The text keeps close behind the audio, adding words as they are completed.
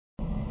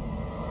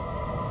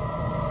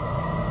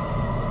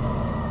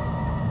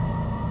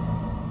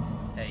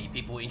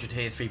injured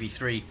here,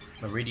 3v3,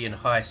 Meridian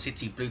High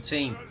City blue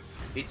team.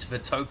 It's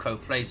Vitoco,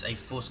 plays a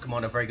force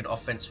commander, very good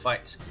offense,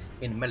 fights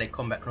in melee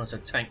combat, can also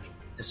tank,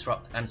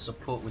 disrupt and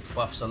support with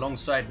buffs.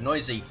 Alongside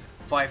Noisy,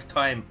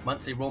 5-time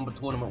monthly Rumble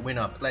tournament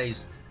winner,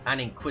 plays an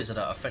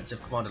Inquisitor,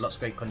 offensive commander, lots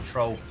of great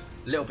control,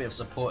 a little bit of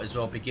support as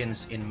well,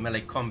 begins in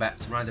melee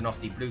combat. Rounding off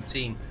the blue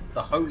team,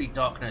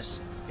 TheHolyDarkness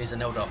is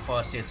an Eldar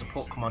Farseer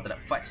support commander that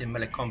fights in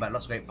melee combat,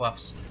 lots of great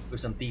buffs with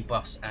some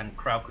debuffs and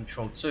crowd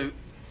control too.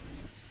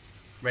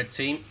 Red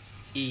team,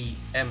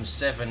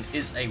 eM7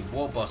 is a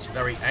Warboss,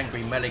 very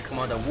angry melee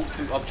commander, walk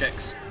through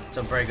objects,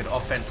 some very good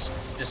offense,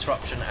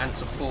 disruption and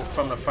support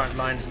from the front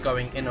lines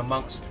going in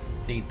amongst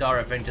the Dar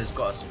Avengers.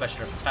 Got a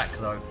special attack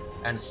though,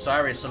 and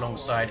Cyris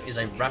alongside is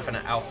a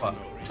Raffiner Alpha,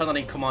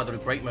 tunneling commander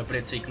with great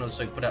mobility, can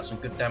also put out some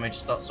good damage,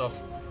 starts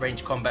off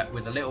range combat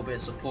with a little bit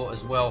of support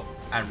as well.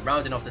 And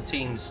rounding off the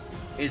teams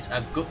is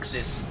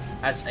Aguxyz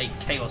as a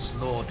Chaos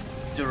Lord,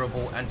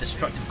 durable and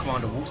destructive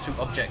commander, walks through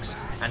objects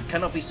and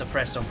cannot be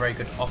suppressed on very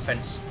good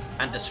offense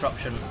and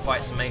disruption,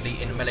 fights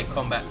mainly in melee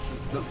combat.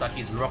 Looks like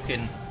he's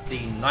rocking the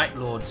Night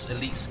Lord's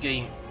elite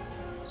scheme.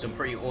 Some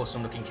pretty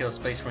awesome looking kill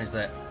Space Marines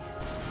there.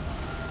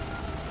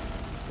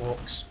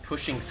 Orks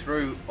pushing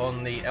through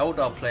on the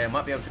Eldar player,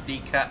 might be able to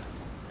decap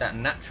that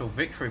natural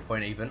victory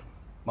point even.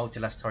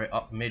 Multi-last turret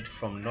up mid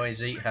from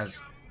Noisy, has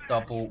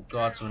double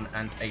guardsman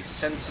and a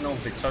sentinel.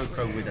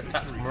 Vitoco with a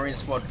tactical marine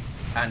squad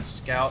and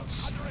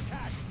scouts.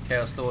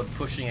 Chaos Lord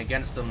pushing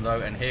against them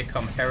though, and here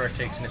come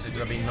heretics, and this is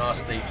going to be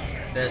nasty.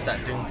 There's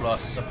that Doom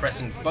Blast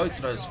suppressing both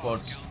of those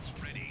squads.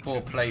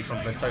 Poor play from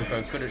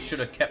Vitoco, should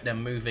have kept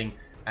them moving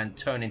and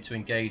turning to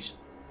engage.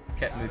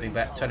 Kept moving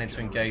back, turning to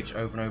engage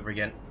over and over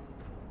again.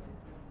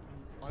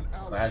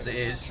 But as it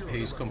is,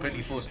 he's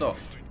completely forced off.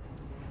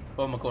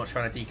 Bombergaunt's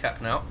trying to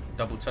decap now.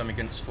 Double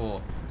termagants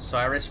for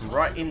Cyris,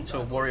 right into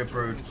a Warrior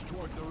Brood,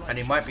 and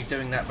he might be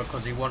doing that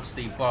because he wants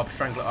the Barb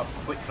Strangler up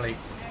quickly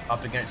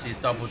up against these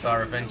double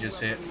Dire Avengers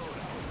here.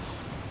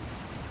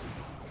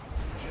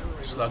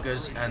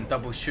 Sluggers and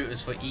double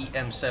shooters for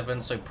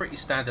eM7, so pretty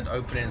standard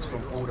openings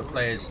from all the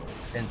players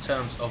in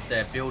terms of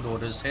their build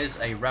orders. Here's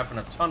a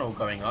Ravener Tunnel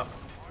going up,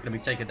 going to be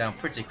taken down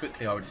pretty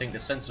quickly. I would think the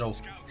Sentinel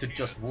could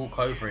just walk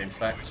over, in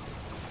fact.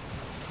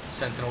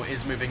 Sentinel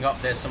is moving up,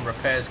 there's some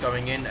repairs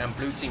going in, and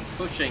blue team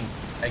pushing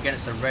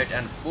against the red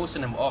and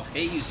forcing them off.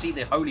 Here you see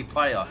the Holy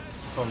Pyre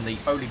from the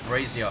Holy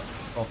Brazier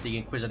of the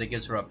Inquisitor,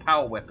 gives her a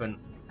power weapon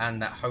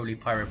and that Holy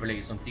Pyre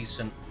ability. Some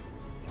decent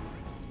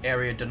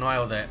area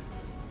denial there.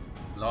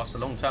 Lasts a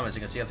long time, as you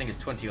can see. I think it's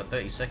 20 or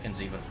 30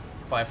 seconds even.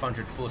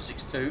 500,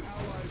 462.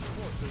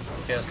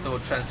 Chaos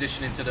Lord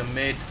transitioning to the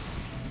mid,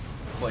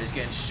 but he's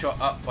getting shot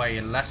up by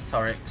a last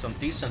turret. Some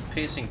decent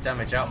piercing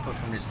damage output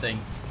from this thing.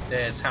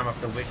 There's Hammer of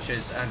the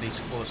Witches, and he's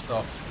forced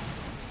off.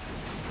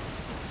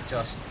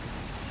 Just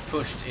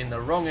pushed in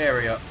the wrong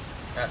area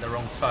at the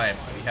wrong time.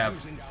 We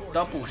have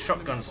double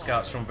shotgun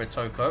scouts from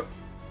Vitoco.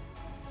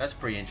 That's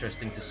pretty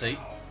interesting to see.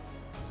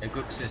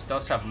 Aguxyz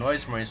does have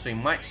Noise Marines, so we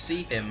might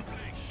see him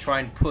try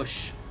and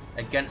push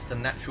against the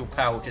natural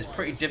power, which is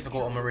pretty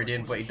difficult on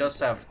Meridian, but he does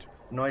have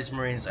Noise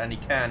Marines and he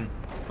can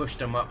push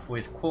them up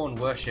with Khorne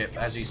Worship,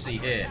 as you see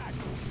here.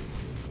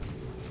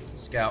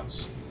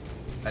 Scouts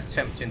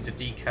attempting to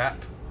decap.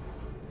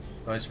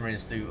 Noise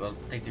Marines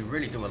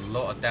really do a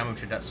lot of damage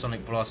with that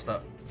Sonic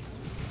Blaster.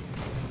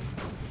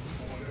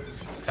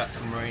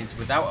 Tactical Marines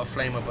without a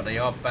flamer, but they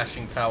are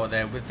bashing power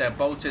there with their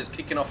bolters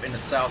kicking off in the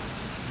south.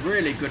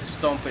 Really good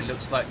stomp it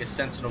looks like this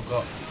Sentinel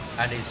got,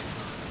 and is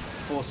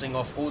forcing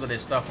off all of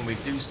this stuff. And we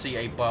do see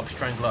a Barb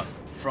Strangler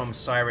from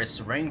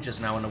Cyris. Rangers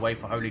now on the way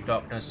for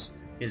HolyDarkness.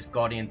 His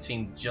Guardian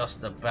team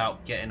just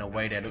about getting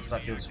away there. Looks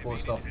like he was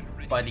forced off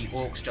by the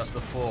Orks just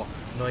before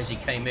Noisy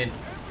came in.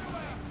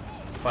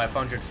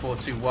 500,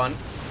 421.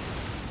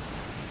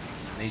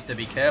 Needs to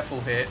be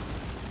careful here.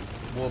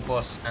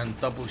 Warboss and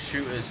double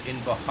shooters in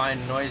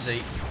behind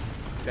Noisy.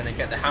 Gonna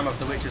get the Hammer of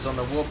the Witches on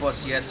the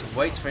Warboss. Yes,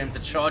 waits for him to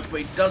charge, but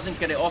he doesn't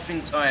get it off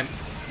in time.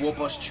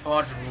 Warboss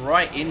charged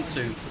right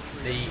into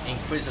the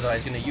Inquisitor.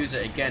 He's gonna use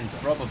it again,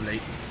 probably.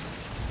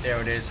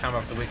 There it is, Hammer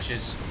of the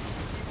Witches.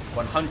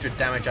 100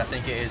 damage, I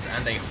think it is,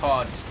 and a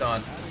hard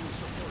stun.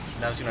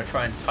 Now he's gonna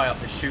try and tie up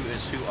the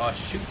shooters, who are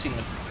shooting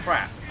the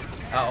crap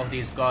out of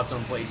these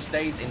guardsmen, but he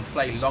stays in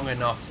play long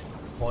enough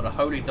for the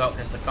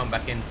HolyDarkness to come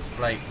back into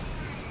play.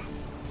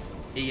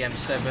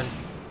 eM7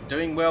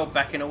 doing well,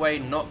 backing away,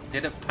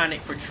 didn't panic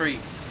retreat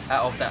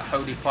out of that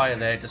Holy Pyre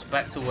there, just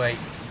backed away,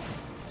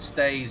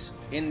 stays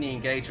in the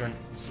engagement,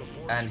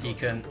 and he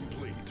can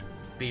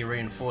be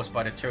reinforced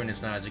by the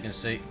Tyranids now, as you can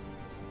see.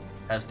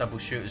 Has double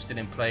shooters still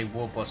in play.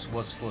 Warboss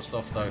was forced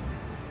off though.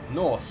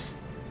 North,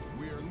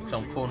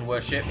 some Khorne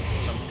Worship,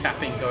 some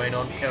capping going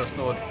on. Chaos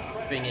Lord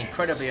being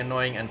incredibly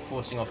annoying and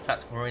forcing off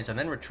Tactical Marines, and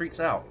then retreats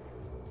out.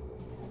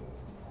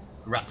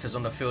 Raptors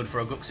on the field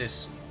for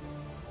Aguxyz.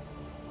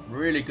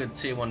 Really good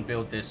tier 1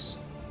 build this.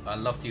 I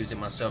love to use it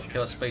myself.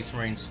 Chaos Space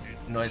Marines,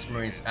 Noise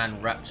Marines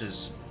and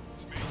Raptors.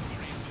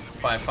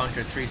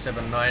 500,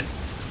 379.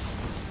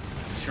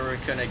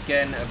 Shuriken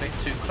again, a bit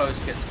too close,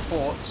 gets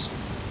caught.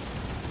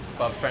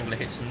 Barb Strangler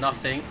hits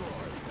nothing.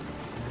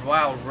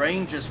 Wow,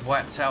 Rangers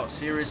wiped out.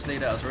 Seriously,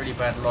 that was a really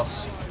bad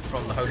loss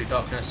from the Holy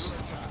Darkness.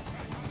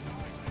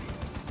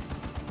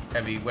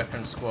 Heavy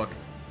weapon squad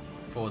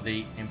for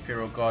the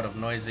Imperial Guard of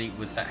Noisy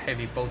with that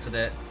heavy bolter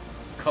there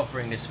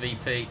covering this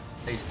VP.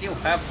 They still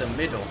have the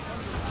middle.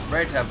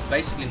 Red have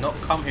basically not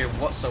come here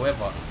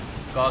whatsoever.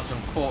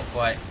 Guardsmen caught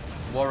by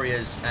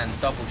warriors and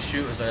double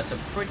shooters. So that's a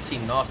pretty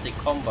nasty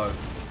combo,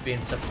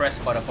 being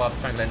suppressed by the barbed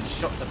triangle and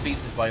shot to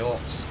pieces by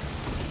Orks.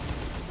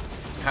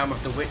 Hammer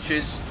of the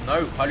Witches.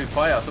 No,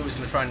 Halupaya. I thought he was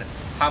going to try and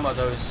hammer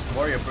those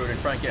warrior brood and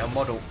try and get a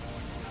model.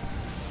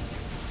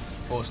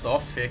 Forced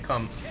off. Here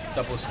come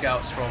double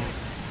scouts from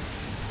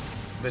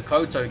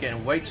Vitoco,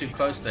 getting way too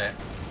close there.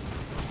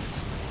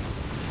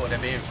 But they're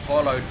being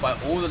followed by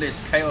all of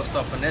this chaos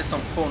stuff, and there's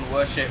some Corn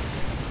Worship.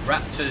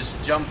 Raptors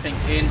jumping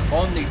in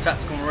on the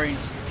Tactical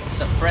Marines,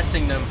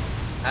 suppressing them,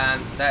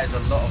 and that is a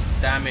lot of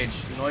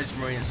damage. Noise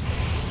Marines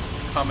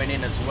coming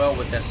in as well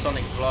with their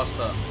Sonic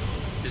Blaster.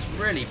 It's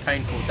really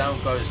painful.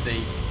 Down goes the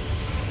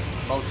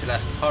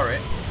multi-last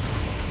turret.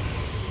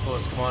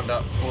 Force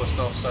Commander forced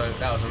off, so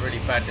that was a really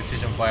bad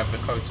decision by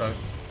Vitoco.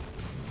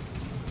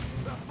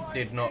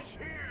 Did not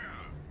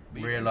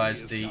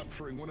realise the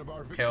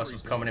chaos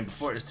was coming in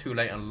before it was too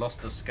late and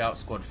lost the scout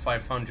squad.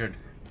 500,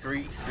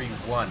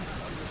 3-3-1.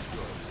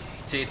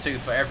 Tier 2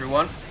 for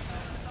everyone.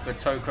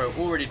 Vitoco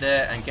already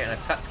there and getting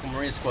a tactical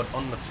marine squad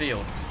on the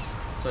field.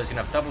 So he's going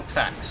to have double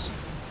tax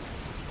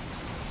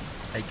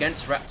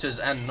against Raptors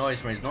and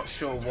Noise Marines. Not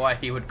sure why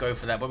he would go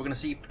for that, but we're going to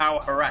see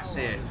power harass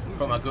here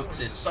from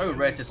Aguxyz. So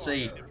rare to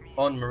see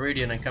on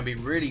Meridian and can be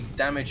really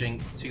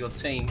damaging to your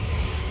team,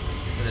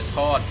 but it's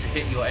hard to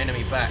hit your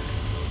enemy back.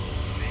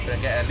 Going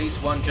to get at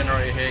least one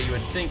generator here. You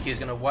would think he's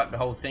going to wipe the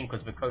whole thing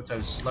because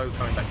Vitoco's slow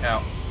coming back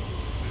out.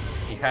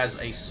 He has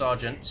a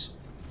sergeant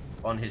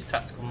on his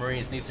tactical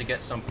marines. Needs to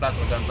get some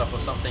plasma guns up or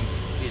something.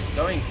 He's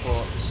going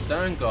for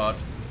Stern Guard,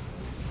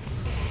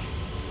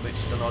 which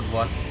is an odd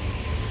one.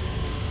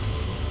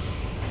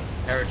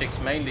 Heretics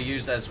mainly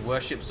used as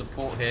worship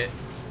support here.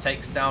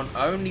 Takes down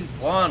only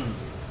one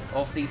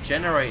of the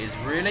generators.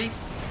 Really?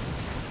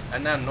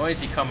 And now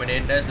Noisy coming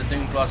in. There's the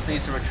Doom Blast.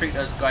 Needs to retreat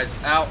those guys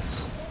out.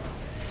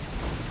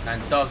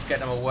 And does get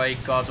them away.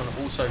 Guardsmen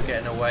also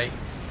getting away.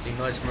 The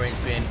Noise Marines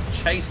being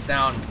chased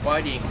down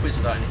by the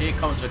Inquisitor. And here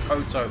comes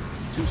Vitoco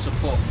to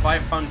support.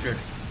 500,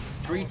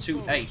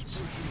 3-8.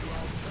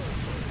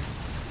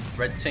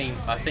 Red team,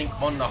 I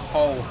think on the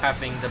whole,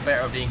 having the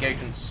better of the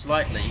engagement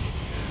slightly.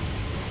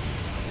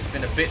 It's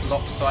been a bit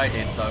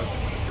lopsided though.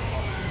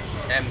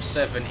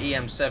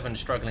 eM7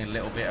 struggling a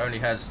little bit. Only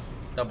has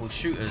double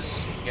shooters.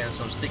 Getting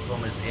some stick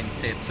bombers in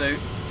tier 2.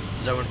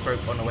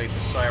 Zoanthrope on the way for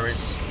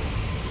Cyris.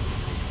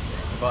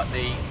 But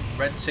the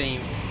red team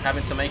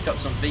having to make up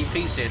some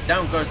VPs here.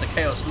 Down goes the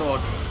Chaos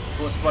Lord.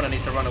 Force Commander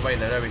needs to run away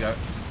there. There we go.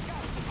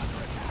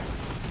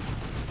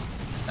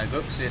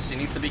 Aguxyz, you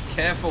need to be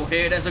careful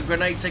here. There's a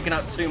grenade taking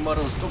out 2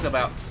 models. Talk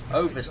about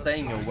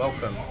overstaying your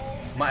welcome.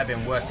 Might have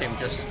been worth him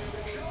just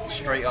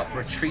straight up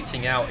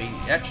retreating out. He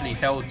actually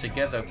held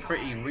together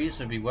pretty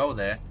reasonably well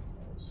there,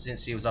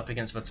 since he was up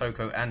against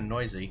Vitoco and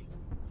Noisy.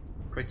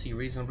 Pretty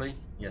reasonably?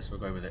 Yes, we'll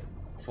go with it.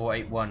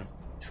 4-8-1,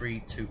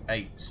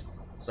 3-2-8.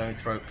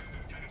 Zoanthrope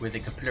with the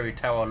Capillary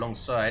Tower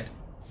alongside.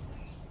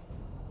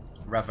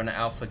 Ravener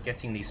Alpha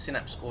getting the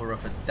Synapse Aura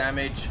for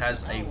damage.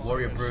 Has a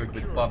Warrior Brood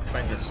with Barbed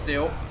Strangler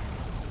Steel.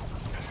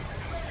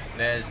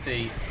 There's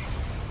the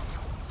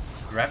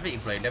Gravity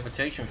Blade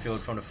Levitation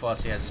Field from the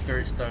Farseer. Has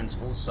Spirit Stones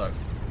also.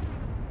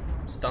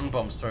 Stun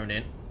Bombs thrown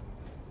in,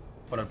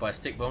 followed by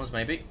Stick Bombs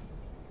maybe.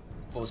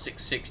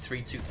 4-6-6,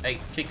 3-2-8.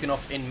 Kicking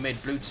off in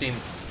mid. Blue team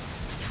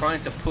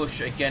trying to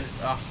push against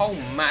a whole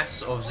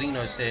mass of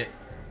xenos here.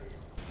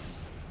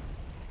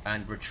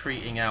 And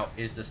retreating out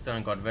is the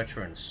Stern Guard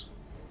veterans.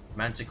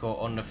 Manticore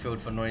on the field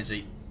for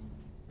Noisy.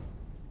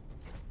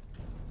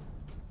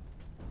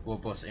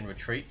 Warboss in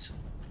retreat.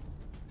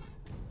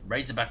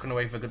 Razorback on the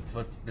way for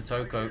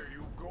Vitoco.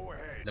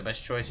 The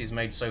best choice he's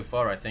made so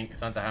far, I think.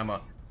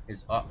 Thunderhammer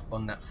is up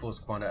on that Force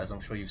Commander, as I'm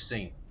sure you've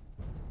seen.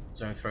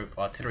 Zoanthrope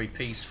artillery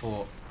piece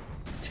for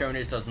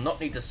Tyranids does not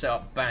need to set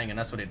up bang, and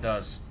that's what it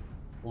does.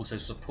 Also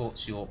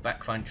supports your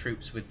backline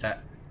troops with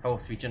that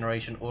health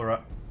regeneration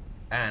aura,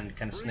 and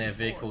can snare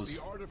vehicles.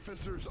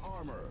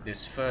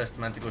 This first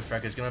Manticore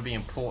Strike is going to be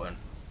important.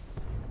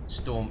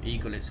 Storm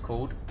Eagle it's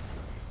called.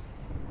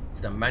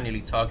 To manually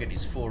target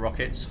these 4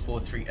 rockets.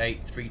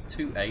 4-3-8,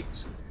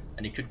 3-2-8,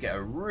 and he could get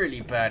a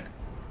really bad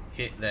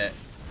hit there.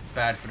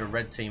 Bad for the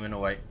red team in a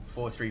way.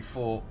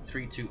 4-3-4,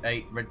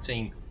 3-2-8. Red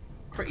team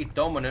pretty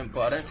dominant,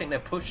 but I don't think they're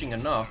pushing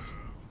enough.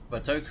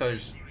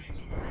 Vitoco's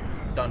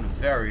done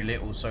very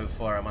little so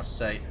far, I must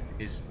say.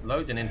 He's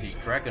loading in his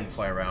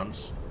Dragonfire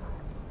rounds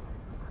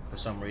for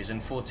some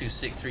reason.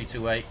 4-2-6,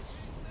 3-2-8.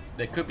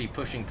 They could be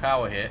pushing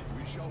power here.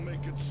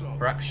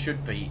 Perhaps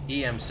should be.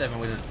 eM7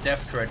 with a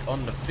Death Dread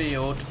on the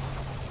field.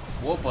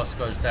 Warboss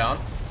goes down.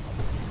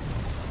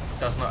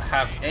 Does not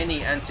have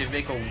any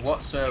anti-vehicle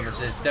whatsoever.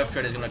 So his Death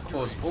Dread is going to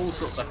cause all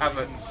sorts of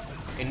havoc.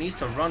 He needs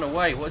to run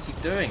away. What is he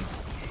doing?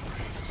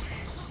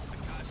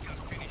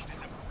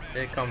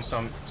 Here comes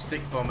some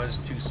stick bombers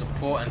to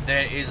support, and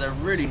there is a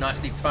really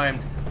nicely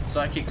timed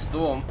psychic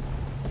storm.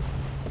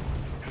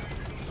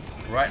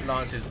 Right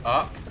lance is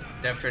up.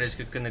 Death Red is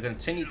going to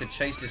continue to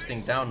chase this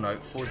thing down though.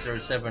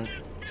 407,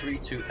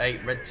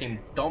 328. Red team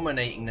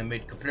dominating the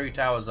mid. Capillary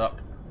towers up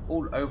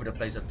all over the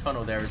place. A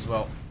tunnel there as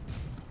well.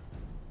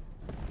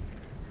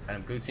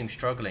 And blue team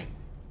struggling.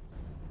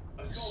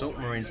 Assault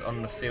Marines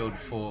on the field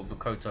for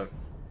Vitoco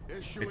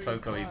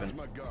even.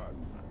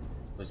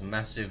 Those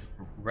massive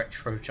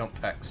retro jump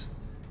packs.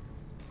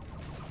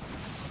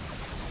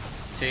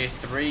 Tier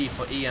 3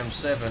 for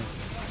eM7.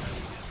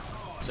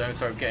 Zone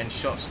Throat getting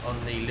shots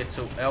on the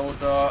little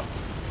Eldar.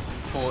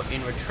 Caught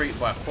in retreat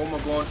by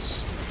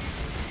Hormagaunts.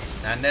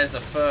 And there's the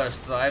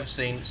first that I've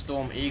seen.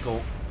 Storm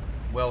Eagle.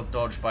 Well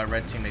dodged by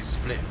red team. They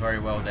split very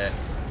well there.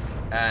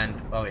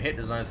 And, well, it hit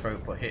the Zone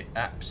Throat, but hit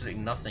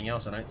absolutely nothing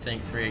else, I don't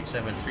think.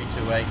 387,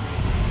 328.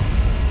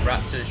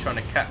 Raptors trying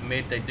to cap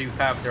mid. They do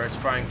have their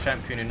aspiring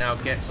champion who now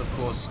gets, of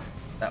course,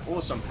 that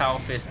awesome Power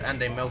Fist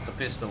and a Melter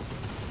Pistol.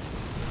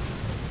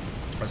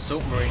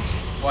 Assault Marines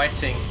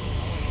fighting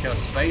Chaos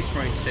Space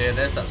Marines here.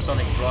 There's that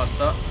Sonic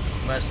Blaster.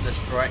 Merciless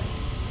Strike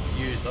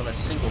used on a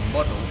single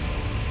model.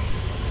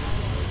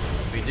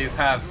 We do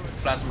have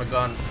Plasma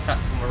Gun,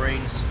 Tactical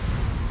Marines.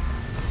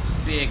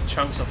 Big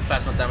chunks of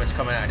plasma damage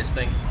coming out of this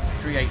thing.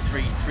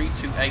 383,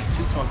 328,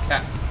 2-to-1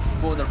 cap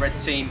for the red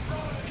team.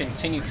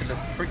 Continue to look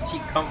pretty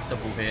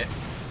comfortable here.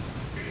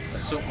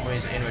 Assault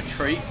Marines in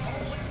retreat.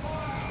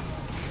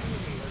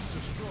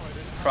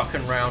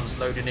 Kraken rounds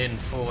loading in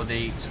for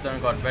the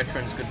Stone Guard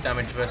veterans. Good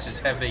damage versus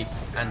heavy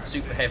and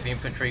super heavy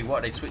infantry. What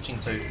are they switching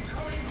to?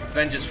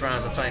 Vengeance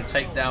rounds are trying to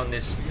take down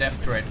this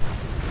Death Dread,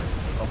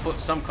 or put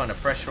some kind of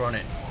pressure on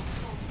it.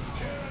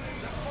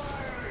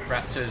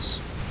 Raptors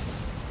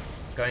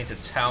going to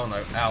town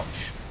though. Ouch.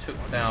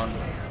 Took down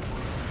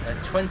a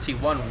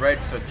 21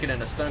 red for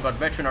killing a Stone Guard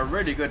veteran. A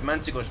really good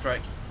Manticore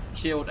strike.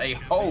 Killed a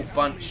whole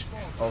bunch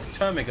of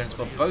Termagants,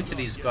 but both of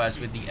these guys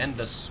with the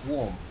Endless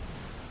Swarm.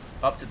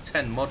 Up to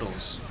 10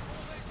 models.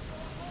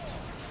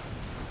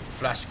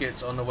 Flash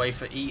Gits on the way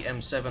for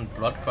eM7.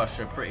 Blood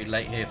Crusher pretty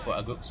late here for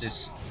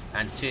Aguxyz.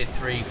 And tier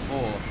 3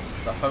 for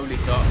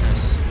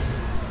TheHolyDarkness.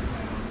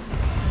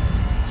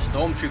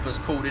 Stormtroopers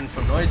called in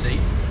from Noisy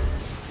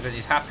because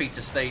he's happy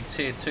to stay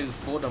tier 2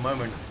 for the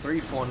moment.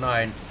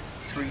 349,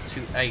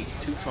 328,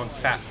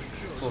 2-to-1 cap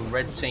for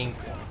red team.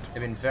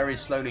 They've been very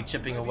slowly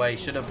chipping away.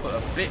 Should have put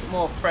a bit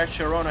more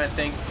pressure on, I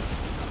think.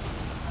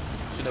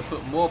 Should have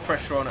put more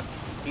pressure on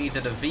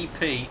either the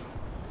VP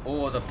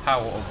or the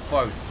power of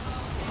both.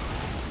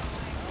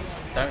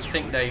 I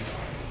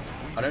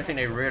don't think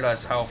they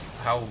realised how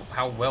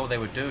well they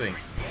were doing.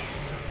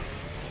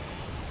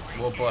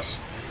 Warboss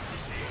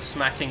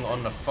smacking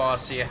on the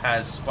Farseer,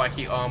 has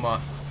spiky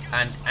armor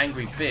and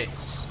angry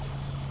bits.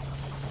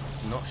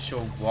 Not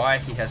sure why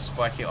he has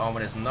spiky armor.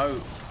 There's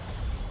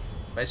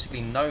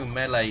basically no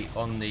melee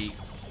on the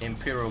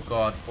Imperial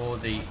Guard or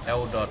the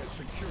Eldar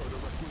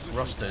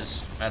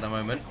rosters at the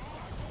moment.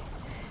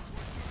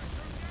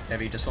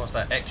 Maybe he just wants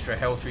that extra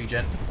health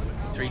regen.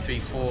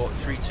 334,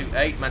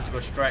 328.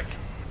 Manticore Strike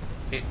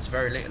hits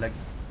very little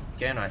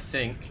again, I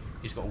think.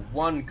 He's got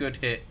one good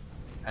hit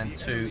and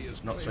two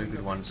not so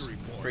good ones.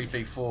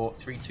 334,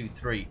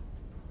 323.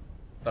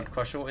 Blood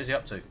Crusher, what is he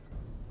up to?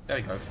 There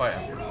we go, fight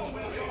him.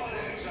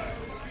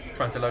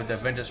 Trying to load their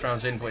Vengeance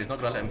rounds in, but he's not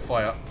going to let him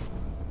fire.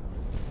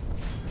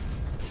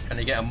 Can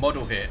he get a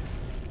model here?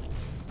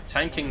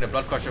 Tanking the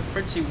Blood Crusher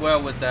pretty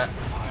well with that.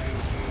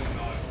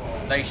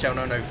 They shall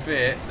know no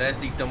fear. There's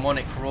the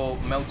Demonic Roar.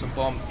 Melter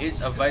Bomb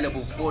is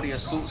available for the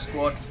Assault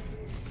Squad.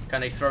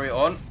 Can they throw it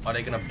on? Are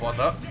they going to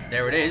bother?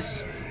 There it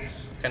is.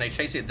 Can they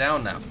chase it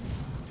down now?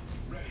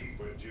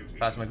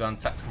 Plasma Gun,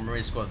 Tactical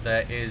Marine Squad.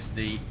 There is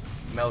the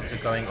Melter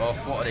going off.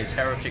 What are these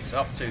heretics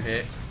up to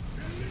here?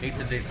 Need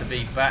to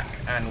be back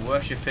and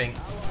worshipping.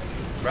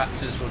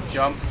 Raptors will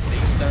jump.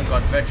 The Stone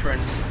Guard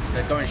veterans,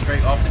 they're going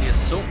straight after the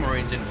Assault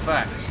Marines, in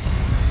fact.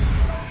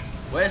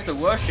 Where's the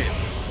worship?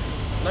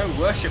 No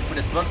worship for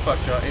this Blood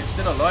Crusher. It's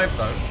still alive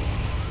though.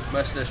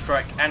 Merciless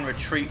Strike and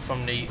retreat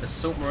from the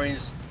Assault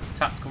Marines.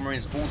 Tactical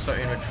Marines also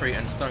in retreat,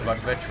 and Stone Guard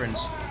veterans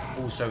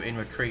also in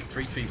retreat.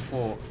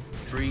 334,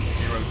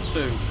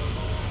 302.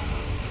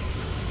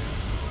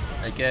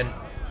 Again,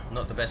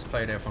 not the best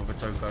play there from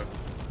Vitoco.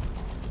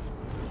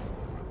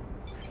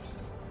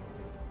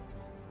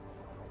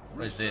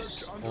 What is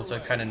this?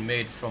 Autocannon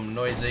mid from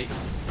Noisy.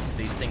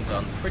 These things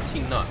are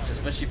pretty nuts,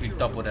 especially if you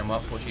double them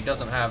up, which he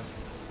doesn't have.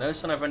 No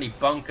sign of any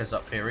bunkers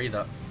up here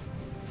either.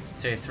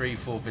 Tier 3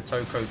 for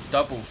Vitoco.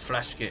 Double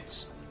Flash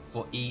Gits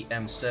for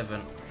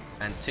eM7.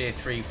 And tier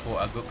 3 for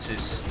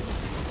Aguxyz.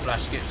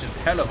 Flash Gits with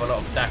hell of a lot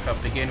of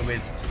DACA. Begin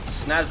with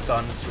Snaz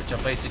Guns, which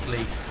are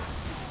basically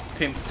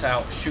pimped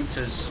out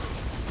shooters.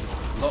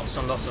 Lots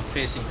and lots of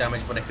piercing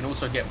damage, but they can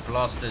also get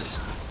blasters,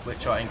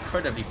 which are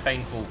incredibly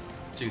painful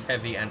to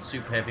heavy and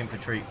super heavy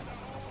infantry.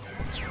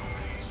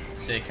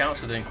 Seer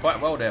Council doing quite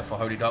well there for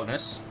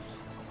TheHolyDarkness.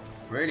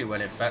 Really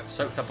well, in fact.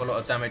 Soaked up a lot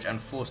of damage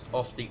and forced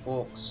off the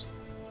Orks.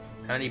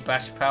 Can he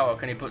bash power?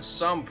 Can he put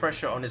some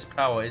pressure on his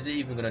power? Is he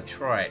even going to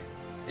try it?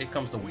 Here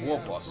comes the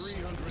Warboss,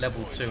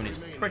 level 2, and he's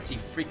pretty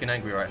freaking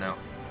angry right now.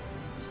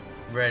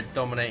 Red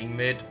dominating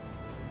mid.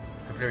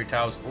 Artillery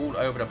towers all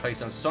over the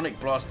place, and Sonic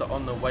Blaster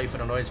on the way for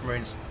the Noise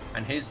Marines.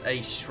 And here's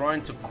a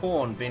Shrine to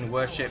Khorne being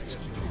worshipped.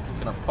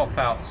 He's going to pop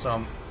out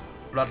some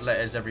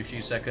bloodletters every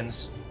few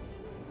seconds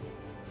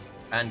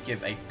and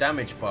give a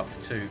damage buff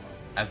to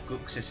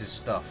Aguxyz's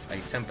stuff, a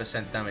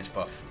 10% damage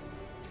buff.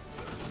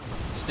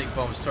 Stick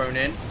bombs thrown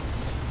in.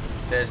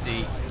 There's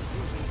the,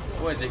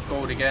 what is it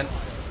called again?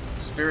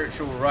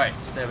 Spiritual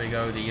Rites. There we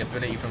go, the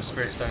ability from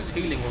Spirit Stones,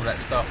 healing all that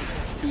stuff.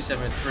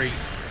 273,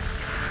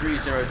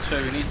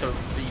 302. He needs to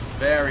be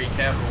very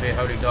careful here,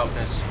 Holy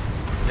Darkness.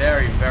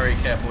 Very, very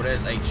careful.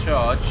 There's a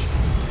charge.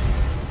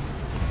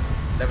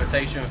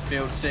 Levitation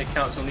field. Seer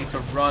Council need to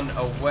run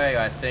away,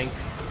 I think.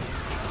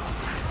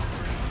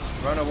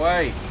 Run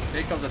away.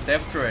 Here comes the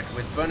Death Dread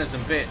with burners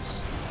and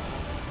bits.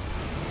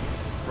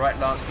 Right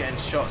Lance getting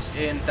shots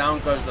in. Down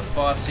goes the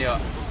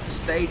Farseer.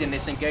 Stayed in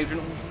this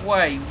engagement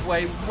way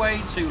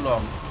too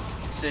long.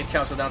 Seer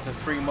Council down to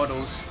 3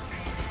 models.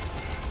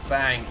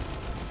 Bang.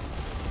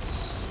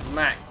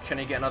 Smack. Can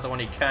he get another one?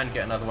 He can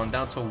get another one.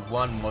 Down to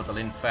 1 model,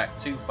 in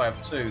fact.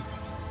 252.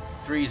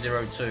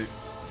 302.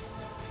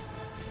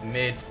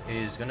 Mid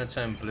is going to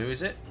turn blue,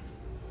 is it?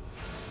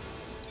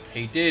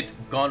 He did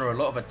garner a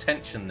lot of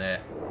attention there,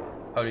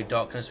 Holy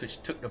Darkness,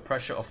 which took the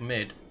pressure off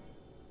mid.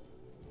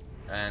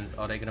 And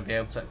are they going to be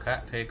able to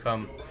cap? Here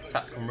come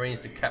Tactical Marines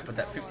to cap with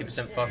that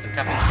 50% faster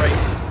capping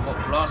rate. But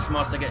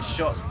Blastmaster gets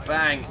shots.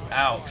 Bang!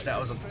 Ouch! That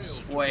was a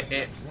square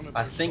hit,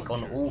 I think,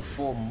 on all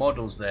 4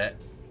 models there.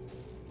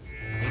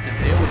 Need to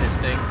deal with this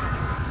thing.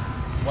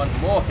 1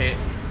 more hit.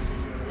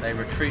 They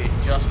retreated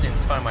just in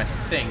time, I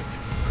think.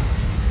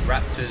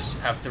 Raptors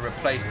have to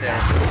replace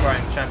their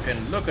scoring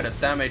champion. Look at the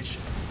damage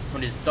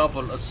from his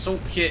double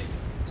assault kit.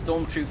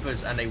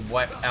 Stormtroopers, and they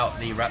wipe out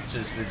the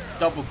Raptors with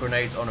double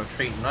grenades on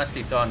retreat.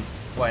 Nicely done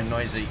by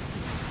Noisy.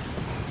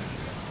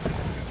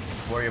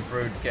 Warrior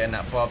Brood getting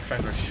that Barb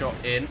Strangler shot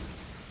in.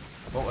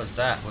 What was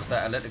that? Was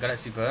that a Let the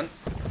Galaxy Burn?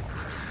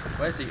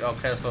 Where's the... Oh,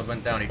 Chaos Lord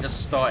went down. He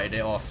just started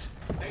it off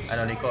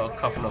and only got a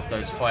couple of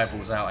those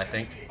fireballs out, I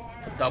think.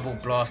 Double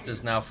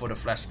blasters now for the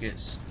flash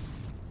kits.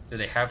 Do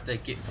they have their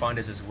Git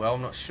finders as well?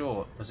 I'm not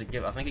sure. Does it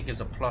give... I think it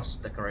gives a plus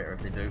decorator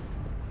if they do.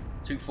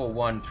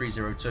 241,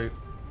 302.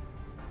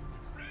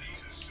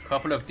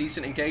 Couple of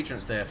decent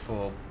engagements there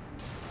for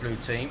blue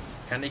team.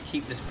 Can they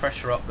keep this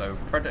pressure up though?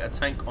 Predator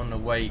tank on the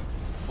way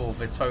for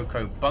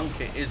Vitoco.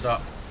 Bunker is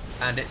up,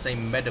 and it's a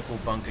medical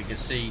bunker. You can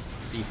see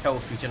the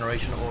health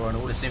regeneration aura and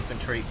all this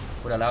infantry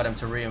would allow them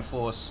to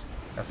reinforce.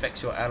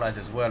 Affects your allies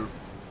as well.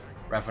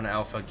 Raven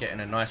Alpha getting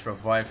a nice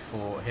revive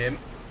for him.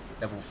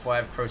 Level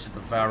 5 Crocer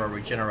Devourer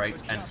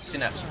regenerates, and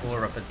Synapse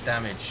Aura for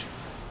damage.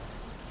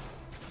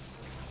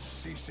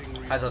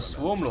 Has a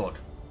Swarmlord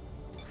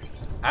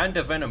and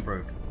a Venom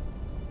Brood.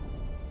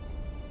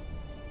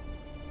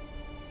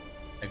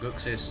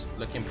 Aguxyz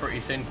looking pretty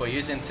thin, but he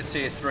is into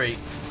tier 3.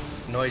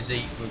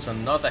 Noisy with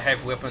another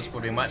heavy weapon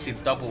squad. We might see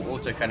double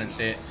autocannons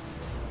here,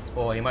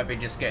 or he might be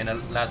just getting a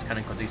las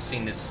cannon because he's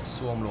seen this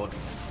Swarmlord.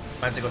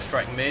 Manticore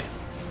strike mid.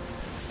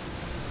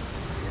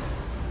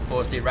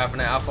 Force the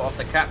Ravener Alpha off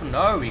the cap.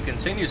 No, he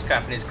continues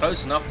capping. He's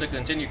close enough to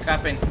continue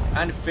capping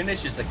and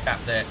finishes the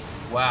cap there.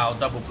 Wow,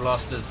 double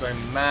blasters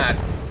going mad.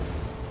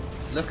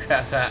 Look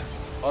at that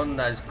on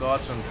those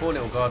guardsmen. Poor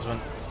little guardsmen.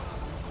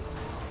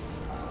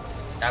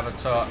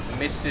 Avatar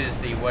misses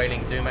the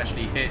Wailing Doom,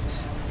 actually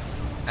hits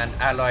an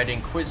allied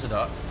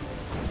Inquisitor.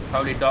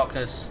 Holy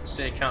Darkness,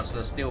 Seer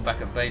Councillor still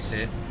back at base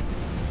here.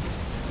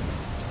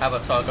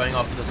 Avatar going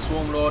after the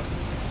Swarmlord.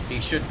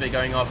 He should be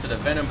going after the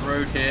Venom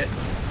Brood here.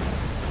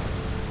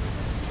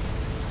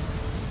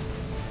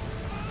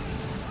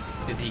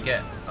 Did he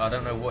get... I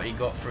don't know what he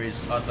got for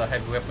his other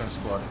heavy weapon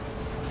squad.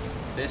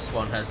 This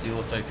one has the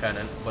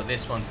autocannon, but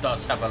this one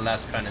does have a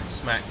las cannon.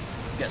 Smack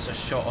gets a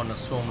shot on the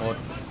Swarmlord,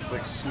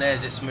 which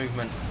snares its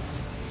movement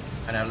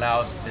and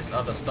allows this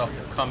other stuff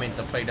to come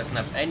into play. Doesn't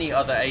have any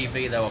other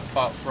AV though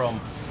apart from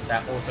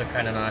that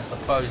autocannon, and I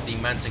suppose the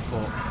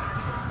Manticore.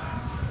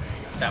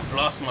 That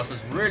Blastmaster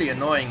is really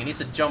annoying. He needs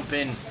to jump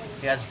in.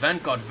 He has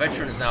Vanguard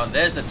Veterans now.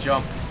 There's a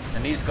jump,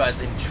 and these guys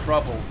are in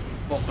trouble.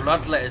 But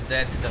Bloodletter's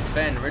there to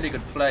defend. Really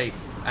good play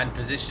and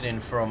positioning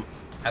from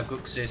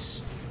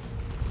Aguxyz.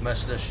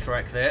 Merciless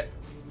strike there.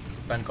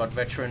 Vanguard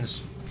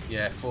Veterans,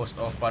 yeah, forced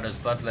off by those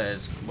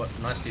Bloodletters. What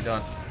nicely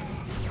done.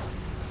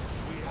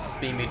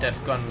 Beamy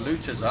Death Gun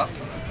Looters up.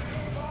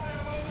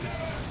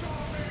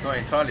 Not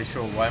entirely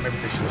sure why. Maybe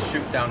they should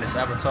shoot down this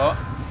Avatar.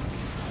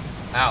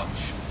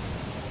 Ouch.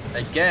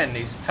 Again,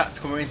 these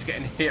Tactical Marines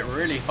getting hit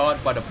really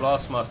hard by the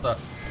Blastmaster.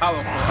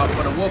 Powerful up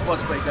for the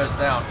Warboss, but he goes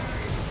down.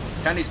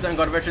 Can these Stone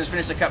Guard Veterans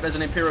finish the cap? There's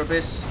an Imperial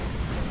Abyss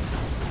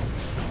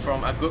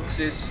from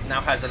Aguxyz.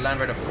 Now has a Land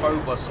Raider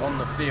Phobos on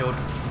the field.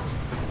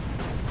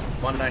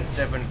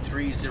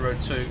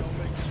 197302.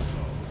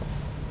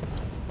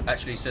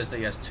 Actually says that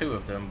he has 2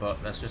 of them,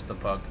 but that's just a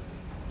bug.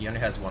 He only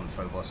has 1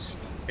 Phobos.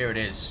 Here it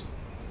is.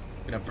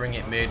 Gonna bring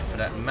it mid for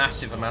that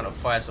massive amount of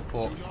fire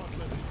support.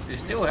 They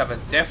still have a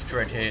Death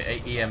Dread here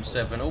at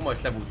eM7,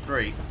 almost level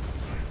 3.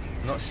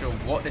 Not sure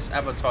what this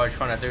Avatar is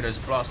trying to do. Those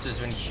blasters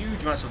doing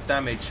huge amounts of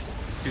damage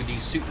to the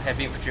super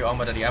heavy infantry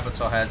armor that the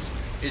Avatar has.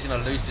 He's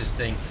going to lose this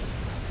thing.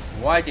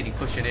 Why did he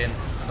push it in?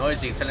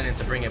 Noisy telling him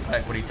to bring it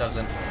back, but he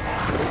doesn't.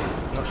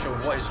 Not sure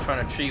what he's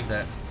trying to achieve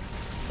there.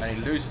 And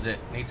he loses it.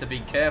 Need to be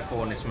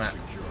careful on this map.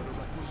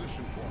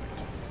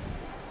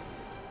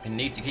 You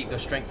need to keep your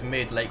strength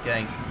mid late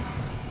game.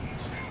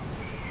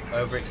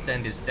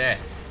 Overextend is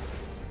death.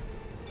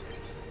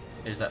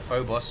 Is that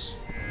Phobos?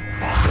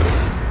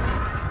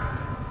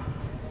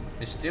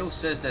 It still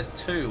says there's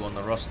 2 on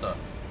the roster.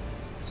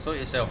 Sort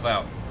yourself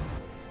out.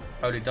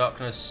 Holy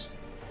Darkness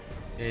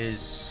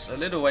is a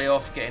little way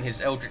off getting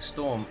his Eldritch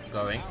Storm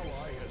going.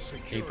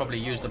 He probably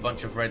used a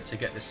bunch of red to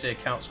get the Seer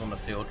Council on the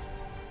field.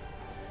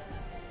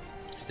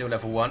 Still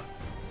level 1.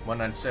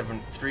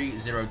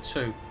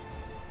 197302.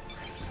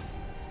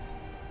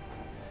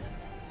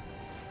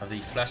 Have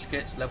the flash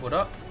kits leveled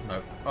up?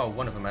 No. Oh,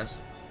 one of them has.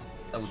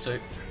 Level 2.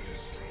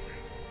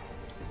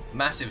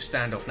 Massive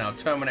standoff now.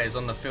 Terminator's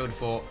on the field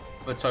for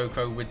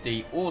Vitoco with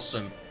the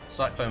awesome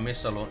Cyclone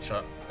missile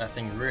launcher. That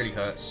thing really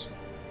hurts.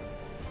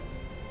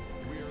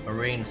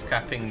 Marines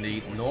capping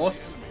the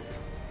north.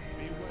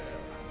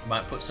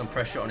 Might put some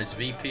pressure on his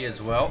VP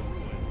as well.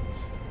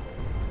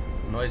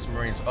 Noise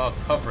Marines are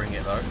covering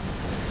it though.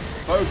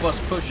 Phobos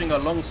pushing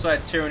alongside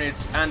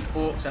Tyranids and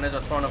Orks, and there's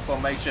a Tyranids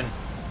formation.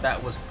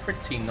 That was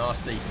pretty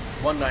nasty.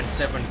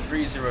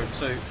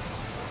 197302.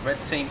 Red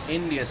team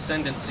in the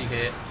ascendancy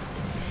here.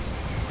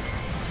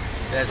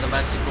 There's a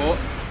Manticore.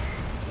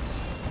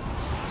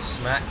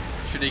 Smack.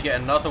 Should he get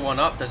another one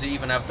up? Does he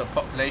even have the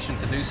population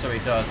to do so? He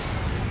does.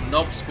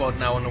 Nob squad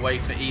now on the way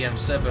for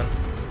eM7.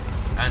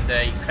 And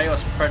a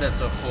Chaos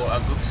Predator for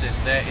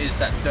Aguxyz. There is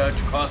that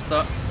Dirge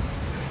caster.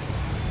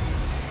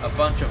 A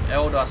bunch of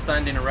Eldar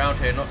standing around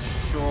here. Not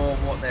sure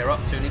what they're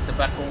up to. Need to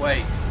back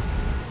away.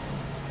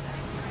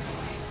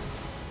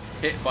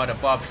 Hit by the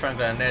Barb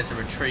Strangler, and there's a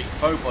retreat.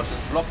 Phobos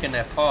is blocking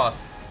their path.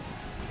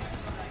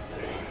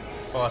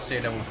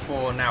 Farseer level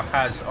 4 now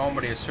has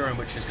Armory Asuran,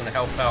 which is going to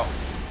help out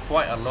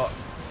quite a lot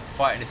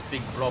fighting this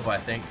big blob, I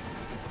think.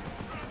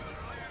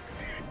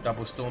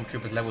 Double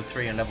Stormtroopers level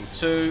 3 and level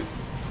 2.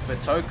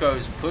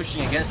 Vitoco's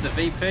pushing against the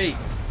VP.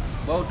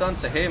 Well done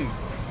to him.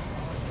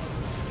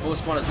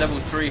 Force Runners level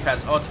 3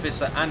 has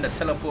Artificer and a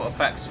Teleporter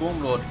pack.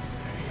 Swarmlord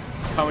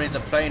coming into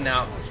play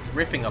now,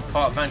 ripping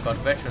apart Vanguard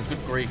veterans.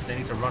 Good grief, they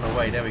need to run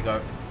away. There we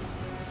go.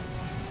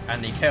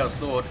 And the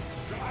Chaos Lord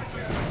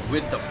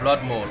with the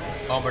Blood Maul,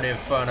 Armored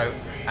Inferno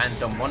and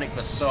Demonic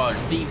Visage,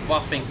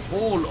 debuffing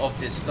all of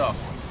this stuff.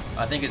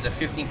 I think it's a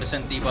 15%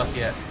 debuff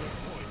yet.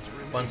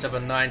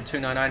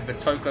 179299.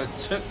 Vitoco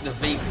took the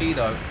VP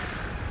though.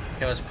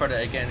 Chaos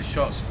Predator getting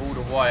shots all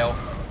the while.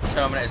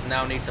 Terminators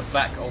now need to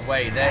back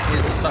away. There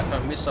is the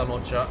Cyclone missile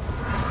launcher,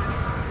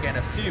 getting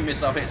a few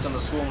missile hits on the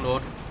Swarm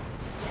Lord,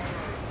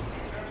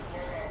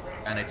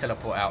 and they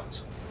teleport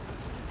out.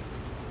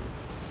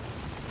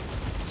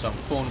 Some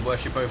Khorne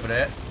worship over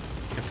there.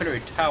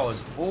 Capillary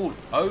towers all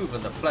over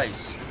the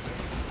place.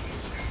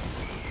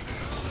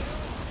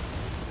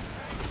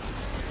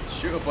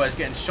 Shooter boy is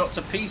getting shot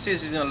to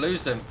pieces. He's going to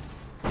lose them.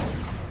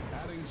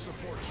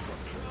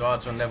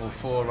 Guards on level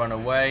 4 run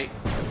away.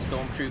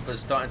 Stormtroopers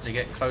starting to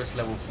get close to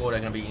level 4. They're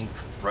going to be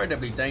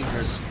incredibly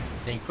dangerous.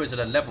 The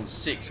Inquisitor level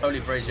 6, Holy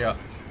Brazier,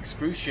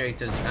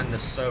 Excruciators, and the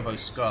Servo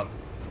Skull.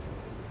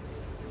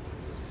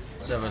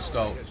 Servo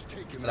Skull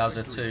allows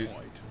her to,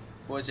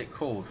 what is it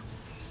called?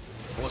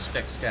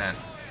 Spec scan.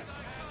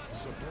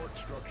 Support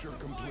structure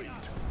complete.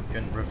 You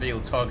can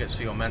reveal targets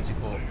for your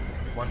Manticore.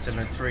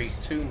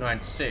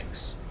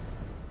 173296.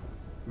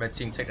 Red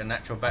team take the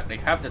natural back. They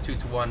have the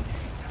 2-to-1.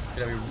 It's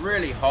going to be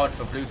really hard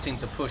for blue team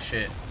to push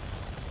it.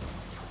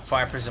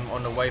 Fire Prism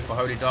on the way for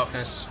Holy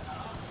Darkness.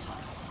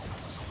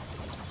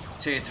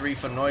 Tier 3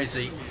 for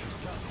Noisy.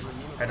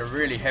 Had a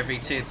really heavy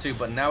tier 2,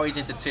 but now he's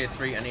into tier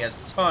 3 and he has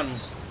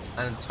tons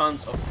and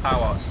tons of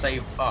power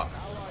saved up.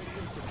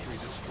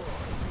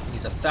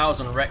 He's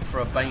 1,000 wreck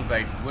for a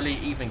Baneblade. Will he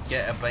even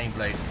get a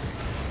Baneblade?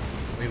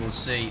 We will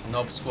see.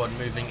 Nob squad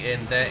moving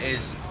in. There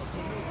is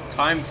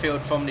Time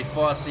Field from the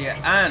Farseer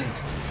and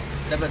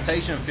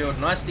Levitation Field.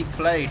 Nicely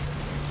played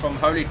from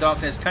Holy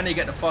Darkness. Can he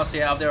get the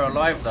Farseer out of there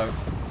alive though?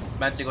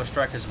 Manticore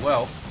strike as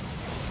well.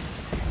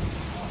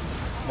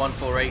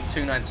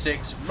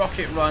 148296.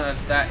 Rocket Runner.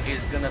 That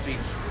is going to be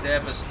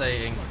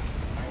devastating.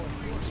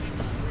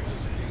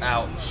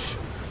 Ouch.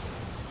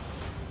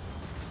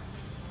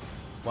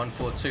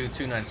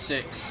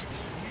 142296.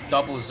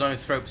 Double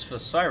Zoanthropes for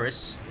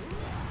Cyris.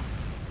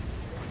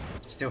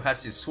 Still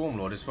has his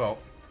Swarmlord as well.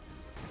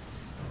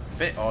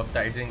 Bit odd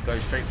that he didn't go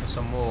straight for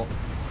some more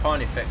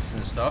Carnifexes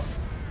and stuff.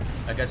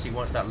 I guess he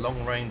wants that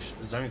long range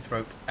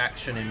Zoanthrope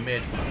action in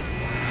mid.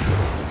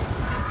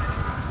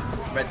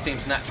 Red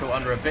team's natural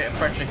under a bit of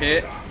pressure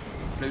here.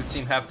 Blue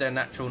team have their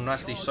natural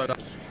nicely showed up.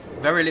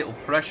 Very little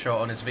pressure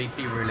on his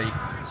VP really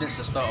since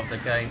the start of the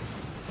game,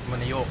 when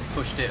the Orc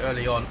pushed it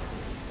early on.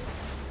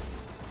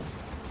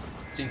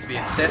 Seem to be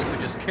obsessed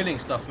with just killing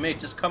stuff mid.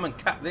 Just come and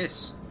cap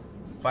this.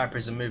 Fire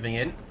Prism moving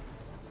in.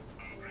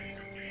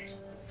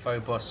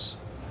 Phobos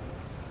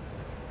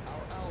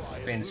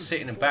been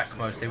sitting back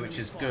mostly, which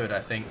is good, I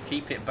think.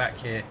 Keep it back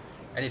here.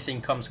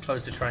 Anything comes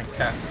close to try and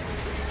cap.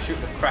 Shoot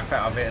the crap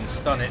out of it and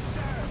stun it.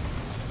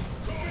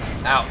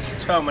 Ouch.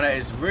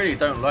 Terminators really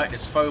don't like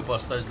this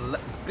Phobos. Those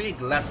big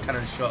las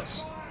cannon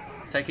shots.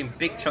 Taking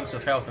big chunks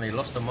of health, and he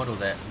lost a model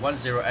there.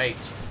 108,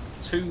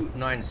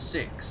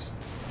 296.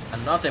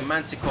 Another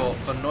Manticore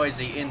for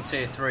Noisy in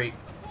tier 3.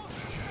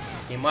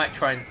 He might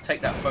try and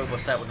take that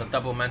Phobos out with a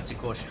double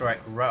Manticore strike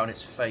right on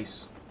its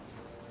face.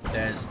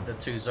 There's the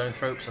two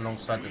Zoanthropes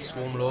alongside the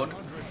Swarm Lord.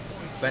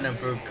 Venom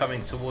Brood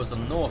coming towards the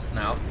north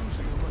now.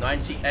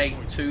 98,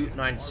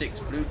 296.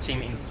 Blue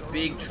team in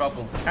big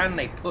trouble. Can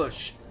they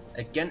push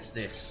against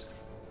this?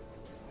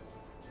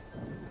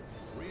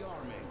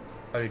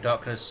 Holy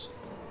Darkness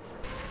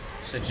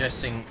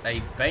suggesting a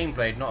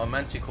Baneblade, not a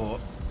Manticore.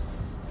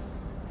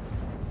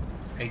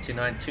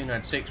 89,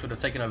 296 would have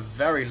taken a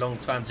very long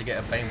time to get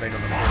a Baneblade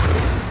on the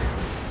board.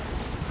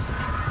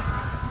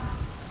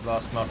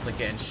 Blast Master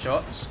getting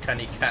shots. Can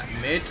he cap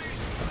mid?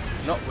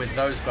 Not with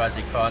those guys,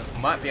 he can't.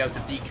 Might be able to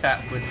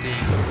decap with the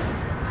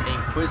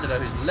Inquisitor,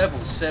 who's level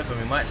 7.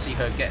 We might see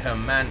her get her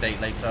mandate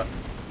later.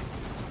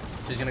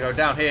 She's going to go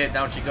down here.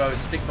 Down she goes.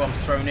 Stick bombs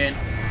thrown in.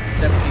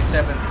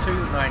 77,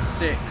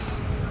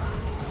 296.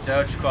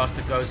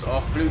 Dirgecaster goes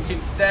off. Blue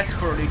team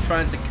desperately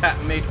trying to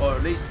cap mid, or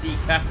at least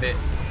decap it.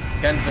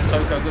 Again,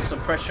 Vitoco got some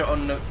pressure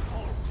on the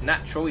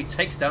natural. He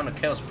takes down the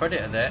Chaos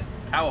Predator there.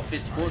 Power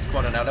Fist Force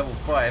Corner now, level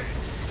 5.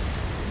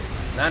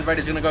 Land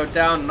Raider's going to go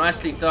down.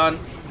 Nicely done.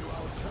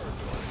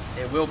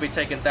 It will be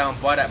taken down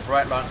by that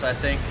Bright Lance, I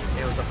think.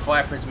 It was the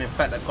Fire Prism, in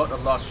fact, that got the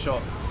last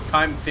shot.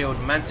 Time Field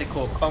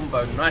Manticore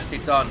combo. Nicely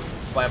done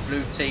by a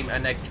blue team.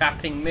 And they're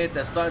capping mid.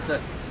 They're starting to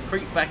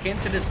creep back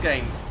into this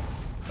game.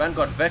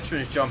 Vanguard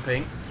Veterans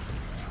jumping.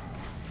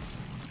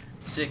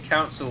 Seer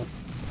Council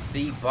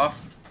debuffed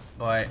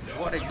by...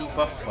 What are they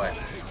debuffed by?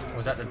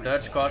 Was that the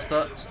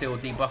Dirgecaster still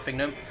debuffing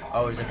them?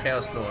 Oh, it was a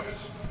Chaos Lord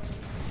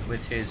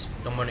with his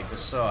Demonic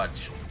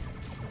Visage.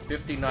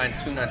 59,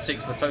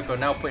 296. Vitoco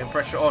now putting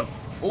pressure on.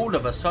 All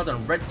of a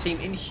sudden, red team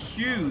in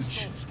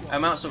huge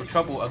amounts of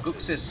trouble.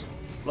 Aguxyz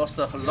lost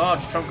a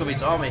large chunk of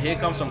his army. Here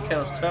comes some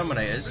Chaos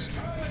Terminators.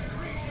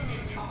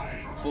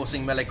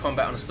 Forcing melee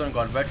combat on the Stone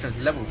Guard Veterans.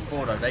 Level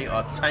 4 though. They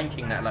are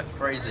tanking that like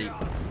crazy.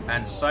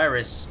 And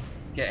Cyris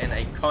getting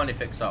a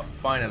Carnifex up,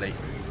 finally.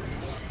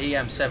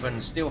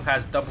 eM7 still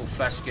has double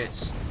flash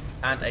kits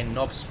and a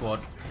Nob squad.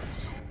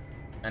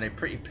 And a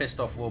pretty pissed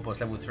off Warboss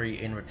level 3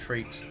 in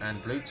retreat.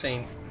 And blue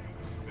team,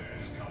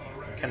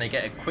 can they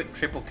get a quick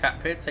triple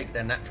cap here? Take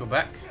their natural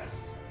back.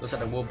 Looks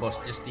like the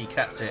Warboss just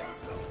decapped it.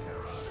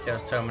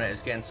 Chaos Terminator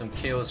is getting some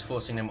kills,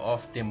 forcing them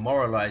off,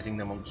 demoralizing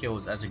them on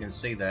kills, as you can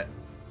see there.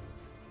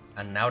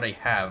 And now they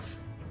have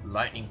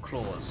Lightning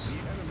Claws.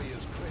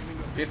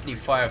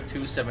 55,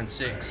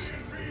 276.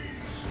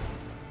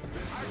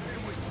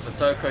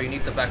 Vitoco, you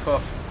need to back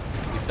off.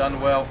 You've done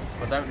well,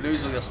 but don't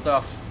lose all your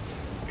stuff.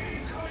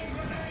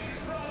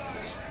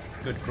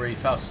 Good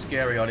grief, how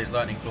scary are these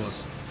Lightning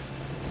Claws?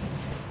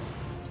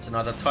 It's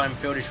another Time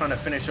Field. He's trying to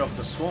finish off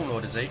the Swarm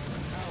Lord, is he?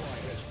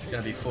 He's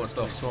going to be forced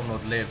off. Swarm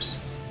Lord lives.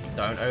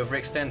 Don't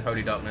overextend,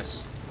 Holy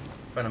Darkness.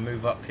 Trying to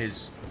move up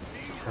his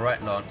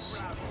Bright Lance.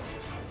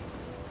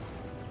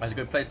 That's a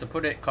good place to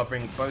put it,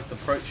 covering both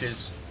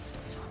approaches.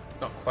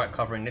 Not quite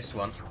covering this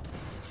one.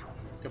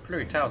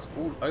 Capillary Towers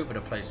all over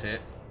the place here.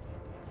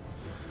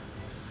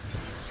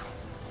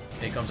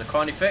 Here comes a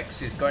Carnifex.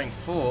 He's going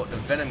for the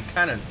Venom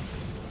Cannon.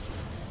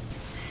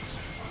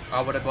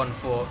 I would have gone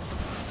for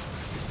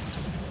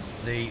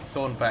the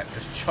Thornback.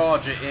 Just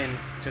charge it in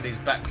to these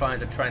back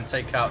lines and try and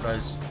take out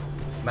those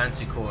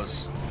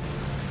Manticores.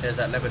 There's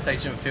that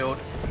Levitation Field.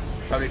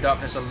 Holy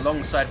Darkness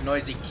alongside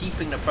Noisy,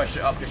 keeping the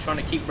pressure up, just trying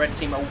to keep red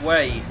team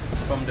away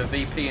from the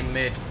VP in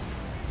mid.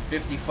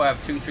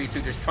 55,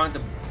 232, just trying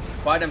to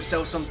buy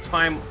themselves some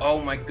time.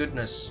 Oh my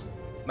goodness.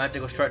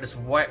 Manticore Strike just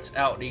wiped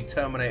out the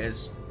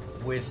Terminators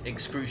with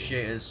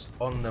Excruciators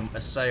on them.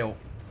 Assail.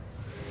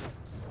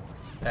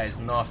 That is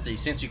nasty.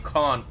 Since you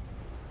can't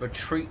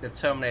retreat the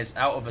Terminators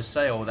out of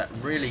Assail, that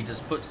really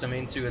just puts them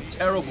into a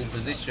terrible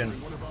position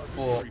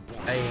for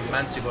a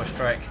Manticore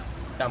Strike.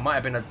 That might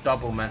have been a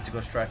double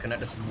Manticore Strike, and that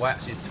just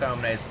wipes his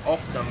Terminators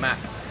off the map.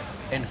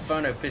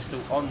 Inferno Pistol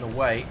on the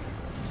way.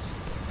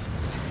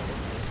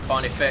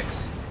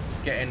 Carnifex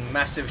getting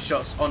massive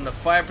shots on the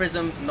Fire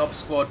Prism. Nob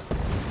Squad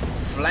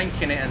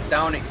flanking it, and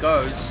down it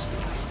goes.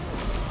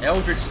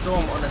 Eldritch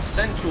Storm on the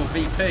central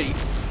VP.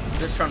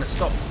 Just trying to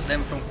stop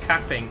them from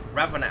capping.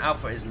 Ravener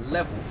Alpha is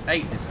level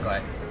 8, this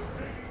guy.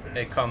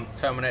 Here come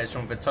Terminators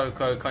from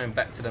Vitoco coming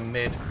back to the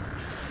mid.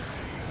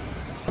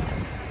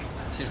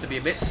 Seems to be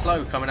a bit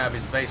slow coming out of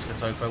his base,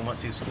 Vitoco,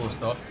 once he's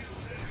forced off.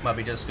 Might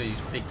be just because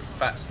he's big,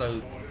 fat,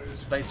 slow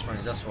Space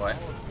Marines, that's why.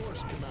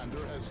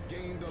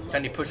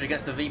 Can he push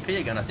against the VP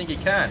again? I think he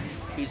can.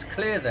 He's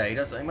clear there.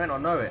 He might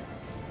not know it.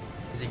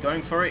 Is he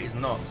going for it? He's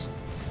not.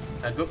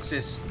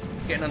 Aguxyz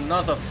getting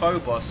another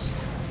Phobos.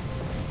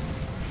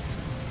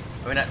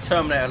 I mean, that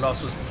Terminator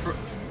loss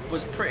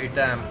was pretty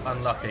damn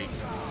unlucky.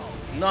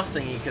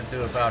 Nothing he could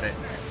do about it.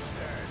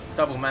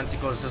 Double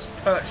Manticores just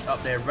perched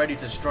up there, ready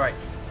to strike.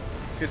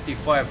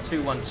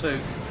 55-212.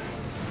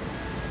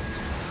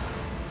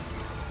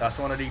 That's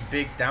one of the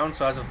big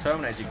downsides of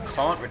Terminators. You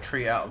can't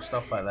retreat out of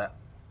stuff like that.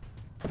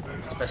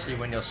 Especially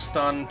when you're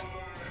stunned.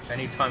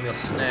 Anytime you're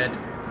snared,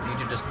 you need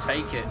to just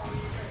take it.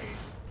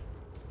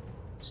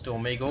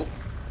 Storm Eagle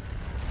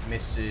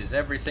misses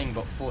everything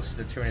but forces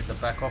the Tyranids to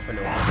back off a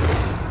little bit.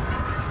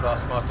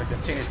 Blastmaster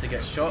continues to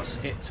get shots,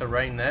 hit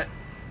terrain there.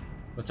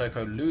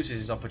 Vitoco loses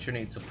his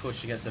opportunity to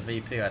push against the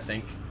VP, I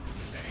think.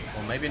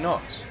 Or maybe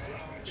not.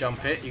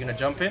 Jump it. You're going to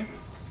jump him?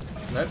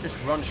 Nope, just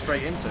run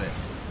straight into it.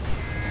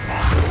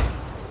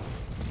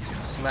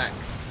 Smack.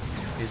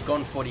 He's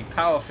gone for the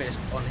Power Fist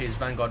on his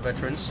Vanguard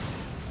veterans.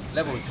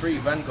 Level 3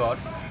 Vanguard.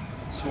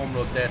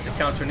 Swarmlord there to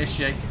counter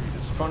initiate.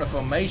 Front of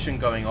formation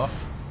going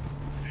off.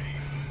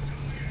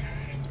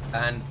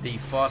 And the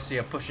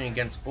Farseer pushing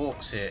against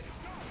Orks here.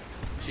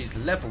 She's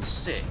level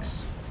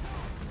 6.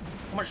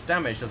 How much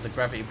damage does the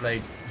Gravity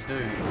Blade do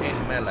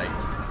in melee?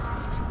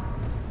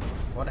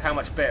 I wonder how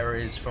much better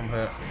it is from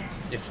her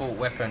default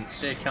weapon.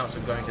 Seer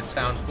Council going to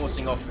town,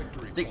 forcing off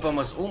Stick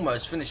Bombers,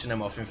 almost finishing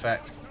them off in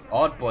fact.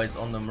 Hard Boys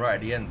on them right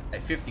at the end.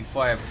 At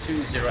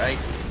 55-208,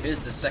 here's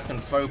the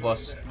second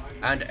Phobos.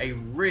 And a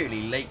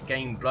really late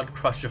game Blood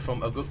Crusher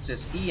from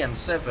Aguxyz.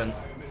 eM7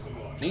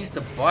 needs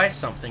to buy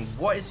something.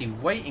 What is he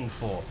waiting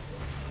for?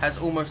 Has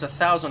almost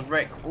 1,000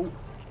 rec. Ooh,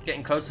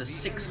 getting close to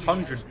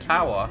 600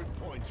 power.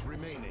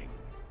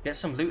 Get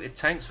some looted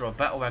tanks or a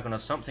battle wagon or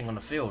something on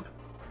the field.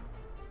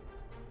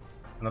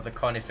 Another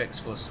Carnifex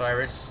for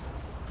Cyris.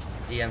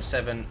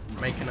 eM7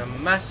 making a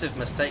massive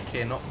mistake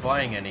here, not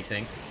buying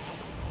anything.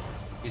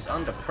 He's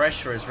under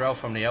pressure as well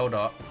from the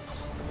Eldar.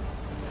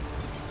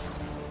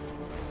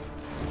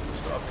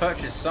 He's got to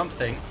purchase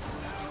something.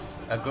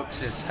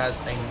 Aguxyz has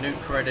a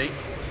nuke ready.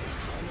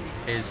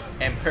 His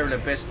Imperial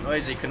Abyss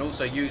Noisy can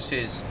also use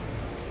his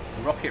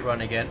rocket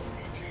run again.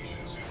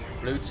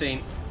 Blue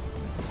team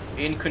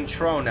in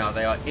control now.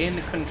 They are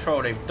in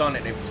control. They've done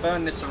it. They've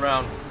turned this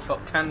around.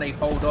 But can they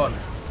hold on?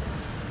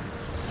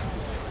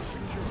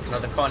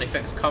 Another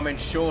Carnifex coming.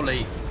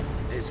 Surely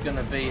it's going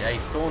to be a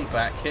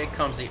Thornback. Here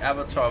comes the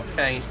Avatar of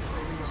Cain.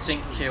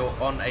 Sync kill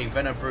on a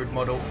Venobrood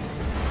model.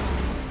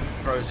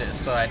 Throws it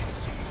aside.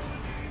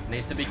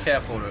 Needs to be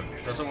careful.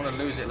 Doesn't want to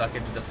lose it like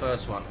it did the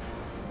first one.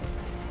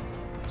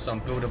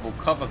 Some buildable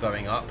cover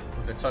going up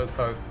with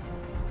Vitoco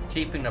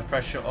keeping the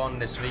pressure on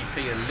this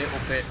VP a little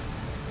bit.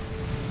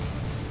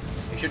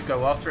 He should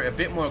go after it a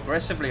bit more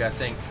aggressively, I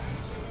think.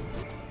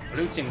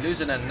 Blue team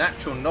losing a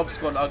natural. Nob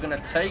squad are going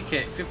to take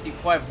it.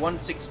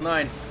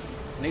 55-169.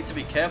 Need to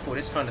be careful with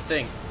this kind of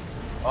thing.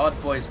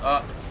 Hard Boys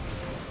up.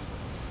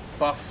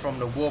 Buff from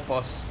the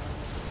Warboss.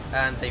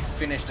 And they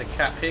finished a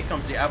cap. Here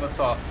comes the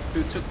Avatar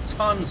who took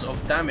tons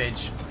of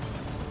damage.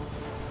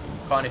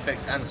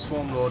 Carnifex and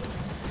Swarmlord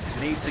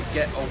need to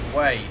get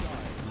away.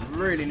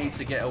 Really need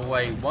to get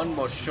away. One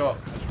more shot.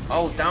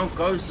 Oh, down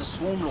goes the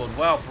Swarmlord.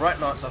 Wow, Bright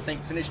Lance I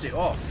think finished it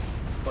off.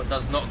 But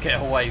does not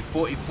get away.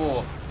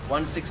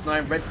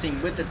 44-169. Red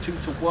team with the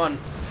 2-1.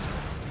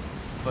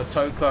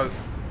 Vitoco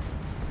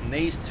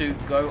needs to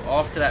go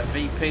after that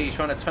VP. He's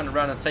trying to turn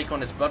around and take on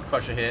this Blood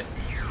Crusher here.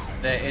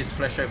 There is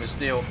Flesh over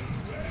Steel.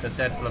 It's a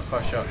dead Blood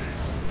Crusher.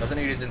 Doesn't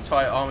need his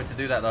entire army to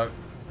do that though.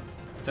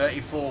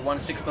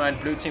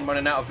 34-169. Blue team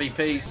running out of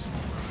VPs.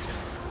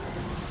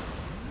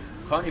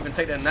 Can't even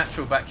take their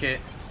natural back here.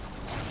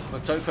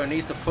 Vitoco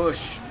needs to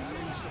push.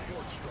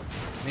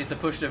 Needs to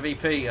push the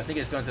VP. I think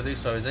he's going to do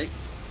so, is he?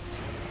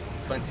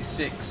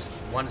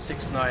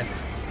 26-169.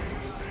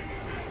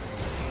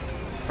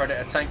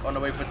 Predator tank on the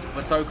way for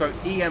Vitoco.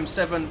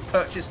 eM7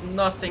 purchased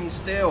nothing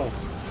still.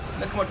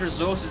 Look how much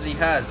resources he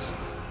has.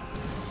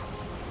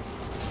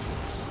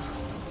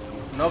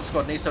 Nob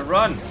squad needs to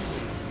run.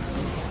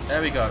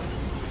 There we go.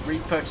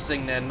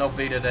 Repurchasing their Nob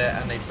leader there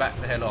and they back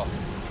the hell off.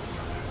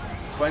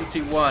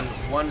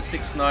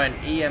 21-169.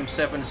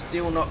 eM7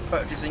 still not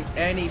purchasing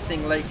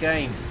anything late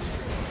game.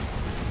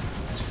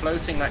 It's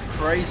floating like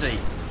crazy.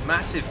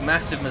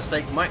 Massive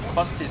mistake. Might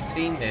cost his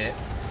team here.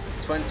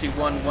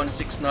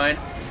 21-169.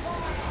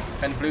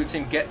 Can blue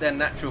team get their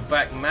natural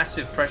back?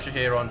 Massive pressure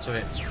here onto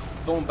it.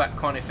 Thornback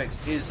Carnifex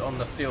is on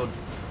the field.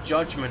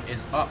 Judgment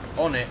is up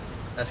on it.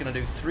 That's going to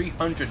do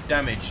 300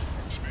 damage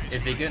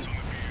if he can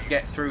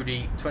get through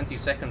the 20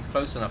 seconds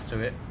close enough to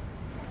it.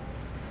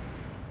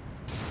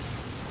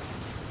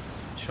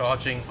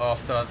 Charging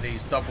after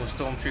these double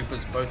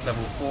stormtroopers, both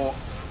level 4,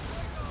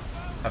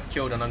 have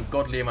killed an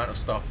ungodly amount of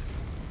stuff.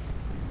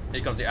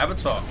 Here comes the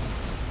Avatar.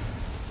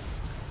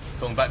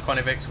 Thornback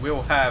Carnifex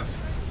will have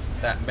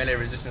that melee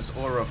resistance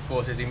aura, of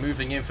course. Is he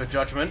moving in for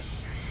judgment?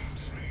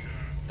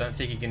 Don't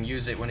think he can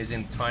use it when he's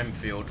in time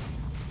field.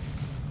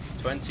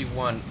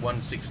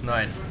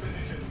 21-169.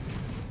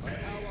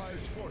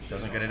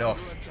 Doesn't get it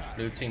off.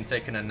 Blue team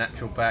taking a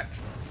natural back.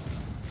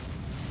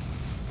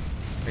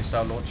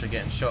 Missile launcher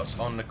getting shots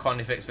on the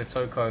Carnifex.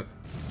 Vitoco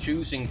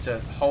choosing to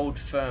hold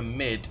firm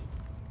mid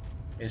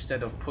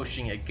instead of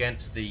pushing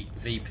against the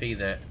VP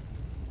there.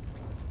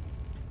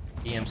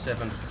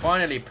 eM7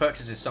 finally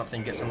purchases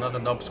something, gets another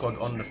Nob squad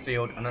on the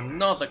field and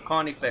another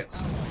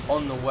Carnifex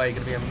on the way.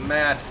 Going to be a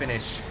mad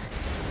finish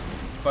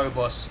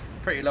Phobos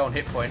pretty low on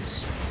hit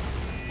points.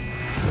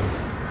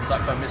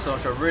 Cyclone missile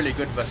launcher really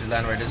good versus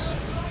Land Raiders.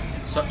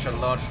 Such a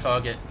large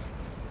target.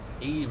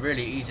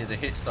 Really easy to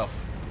hit stuff.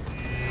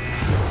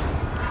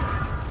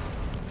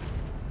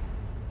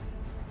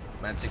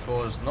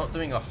 Manticore's not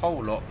doing a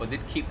whole lot, but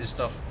did keep this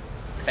stuff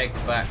pegged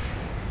back.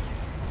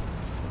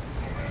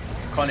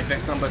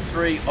 Carnifex number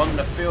 3 on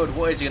the field.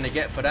 What is he going to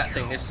get for that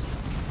thing? This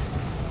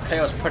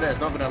Chaos Predator is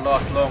not going to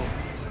last long.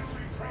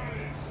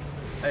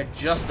 It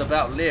just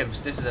about lives.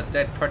 This is a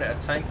dead Predator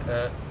tank.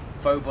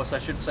 Phobos, I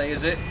should say,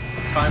 is it?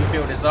 Time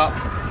field is up,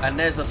 and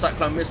there's the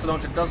Cyclone missile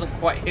launcher. Doesn't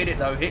quite hit it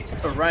though. Hits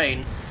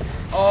terrain.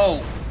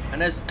 Oh,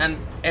 and there's an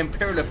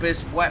Imperial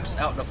Abyss wipes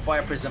out the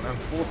fire prism and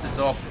forces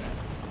off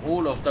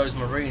all of those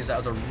Marines. That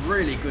was a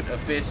really good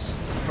Abyss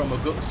from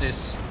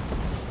Aguxyz.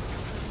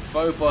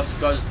 Phobos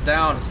goes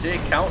down. Seer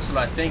Council,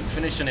 I think,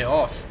 finishing it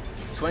off.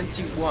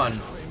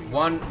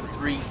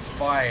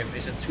 21-135.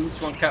 It's a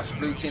 2-to-1 cap for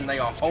blue team. They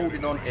are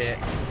holding on here.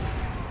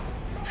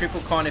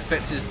 Triple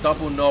Carnifexes,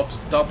 double knobs,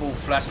 double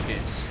flash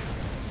kits.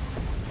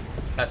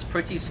 That's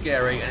pretty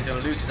scary, and he's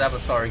going to lose his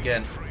avatar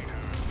again.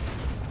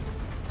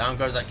 Down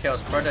goes that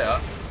Chaos Predator.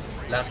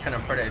 Last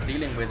Cannon Predator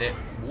dealing with it.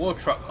 War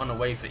Truck on the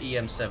way for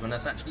eM7.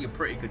 That's actually a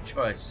pretty good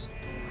choice,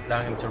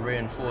 allowing him to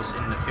reinforce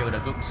in the field.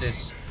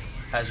 Aguxyz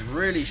has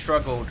really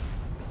struggled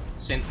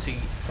since he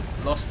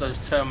lost those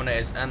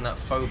Terminators and that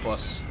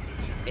Phobos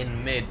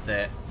in mid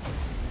there.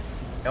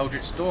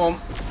 Eldritch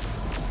Storm.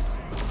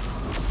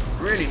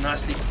 Really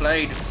nicely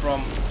played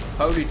from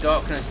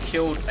TheHolyDarkness.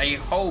 Killed a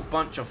whole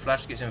bunch of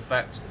flash kits, in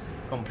fact.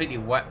 Completely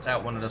wiped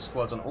out one of the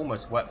squads and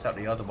almost wiped out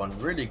the other one.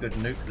 Really good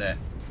nuke there.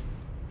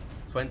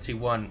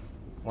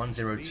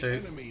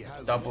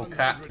 21-102. Double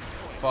cap.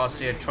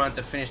 Farseer trying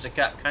to finish the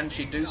cap. Can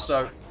she do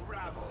so?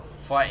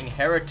 Fighting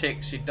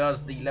Heretics. She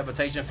does the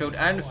levitation field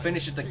and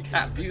finishes the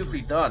cap.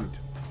 Beautifully done.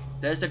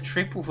 There's a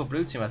triple for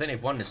blue team. I think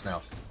they've won this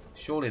now.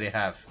 Surely they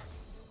have.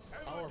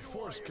 Our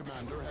force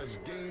commander has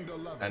gained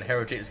 11. And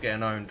Heretics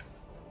getting owned.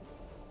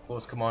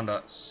 Force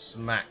Commander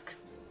smack.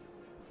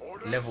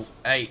 Level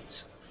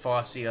 8.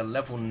 Farseer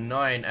level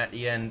 9 at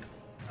the end.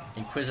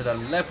 Inquisitor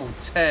level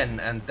 10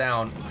 and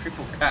down.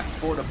 Triple cap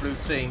for the blue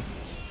team.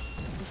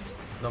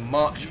 The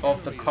march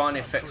of the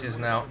Carnifexes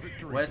now.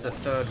 Where's the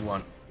third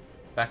one?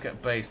 Back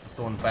at base, the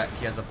Thornback.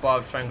 He has a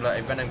Barbed Strangler,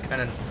 a Venom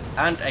Cannon,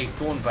 and a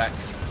Thornback.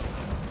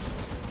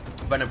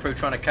 Venom Proof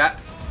trying to cap,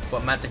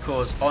 but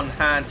Manticore's on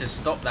hand to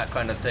stop that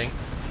kind of thing.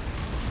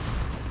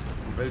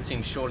 Blue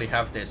team surely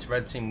have this.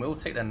 Red team will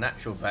take their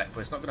natural back, but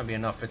it's not going to be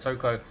enough.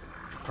 Vitoco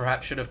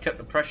perhaps should have kept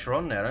the pressure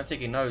on there. I don't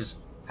think he knows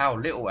how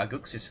little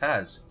Aguxyz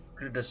has.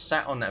 Could have just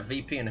sat on that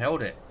VP and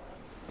held it.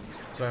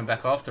 So going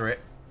back after it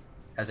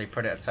as a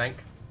Predator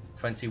tank.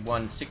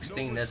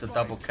 21-16. There's the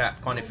double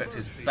cap. Carnifex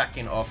is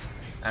backing off,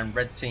 and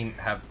red team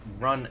have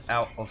run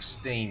out of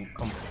steam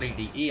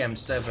completely.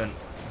 eM7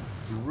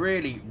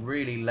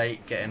 really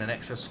late getting an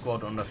extra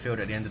squad on the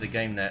field at the end of the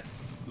game there.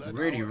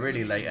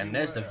 Really late, and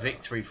there's the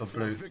victory for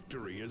blue.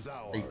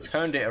 They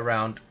turned it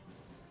around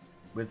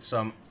with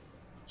some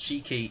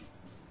cheeky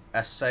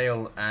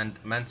Assail and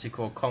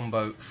Manticore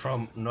combo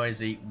from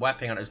Noisy,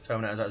 wiping out those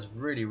Terminators. That was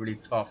really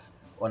tough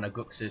on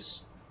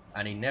Aguxyz,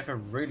 and he never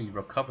really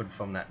recovered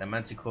from that. The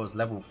Manticore's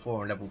level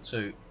 4 and level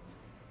 2,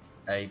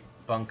 a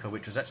bunker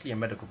which was actually a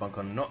medical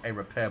bunker, not a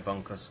repair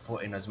bunker,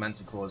 supporting those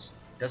Manticores.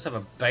 Does have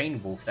a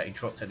Bane Wolf that he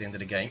dropped at the end of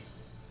the game.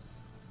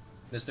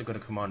 Let's look at the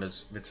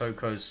commanders.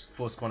 Vitoco's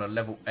Force Commander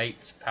level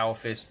 8, Power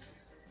Fist,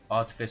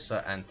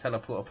 Artificer and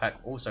Teleporter pack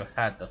also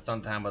had the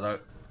Thunderhammer though.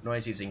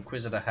 Noisy's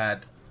Inquisitor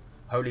had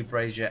Holy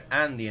Brazier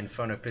and the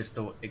Inferno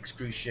Pistol,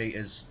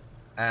 Excruciators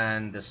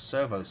and the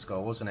Servo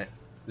Skull, wasn't it?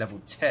 Level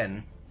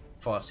 10.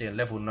 Farseer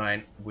level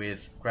 9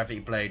 with Gravity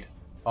Blade,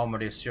 Armor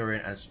of the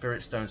Assyrian and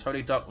Spirit Stones.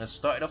 TheHolyDarkness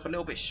started off a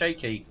little bit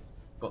shaky,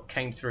 but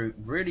came through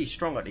really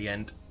strong at the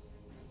end.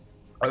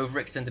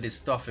 Overextended his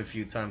stuff a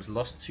few times,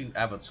 lost 2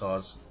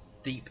 avatars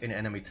deep in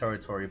enemy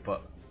territory,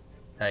 but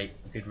hey,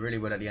 did really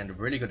well at the end.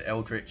 Really good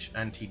Eldritch,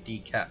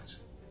 anti-decapped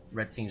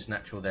red team's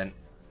natural then.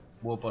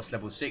 Warboss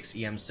level 6,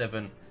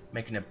 eM7,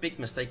 making a big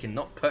mistake in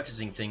not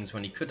purchasing things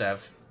when he could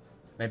have.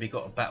 Maybe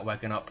got a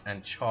Batwagon up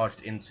and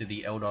charged into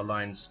the Eldar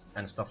lines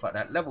and stuff like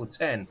that. Level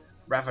 10,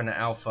 Ravener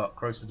Alpha,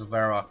 Cross of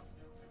Devourer,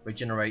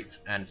 Regenerate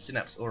and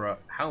Synapse Aura.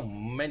 How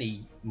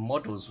many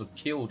models were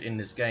killed in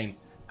this game?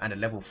 And a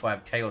level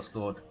 5 Chaos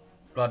Lord,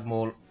 Blood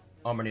Maul,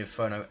 Armor of the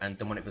Inferno and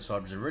Demonic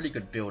Visage. Was a really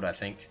good build, I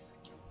think.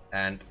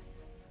 And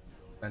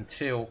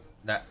until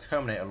that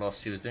Terminator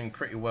loss, he was doing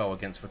pretty well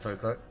against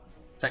Vitoco.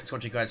 Thanks for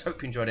watching, guys.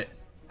 Hope you enjoyed it,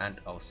 and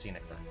I'll see you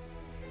next time.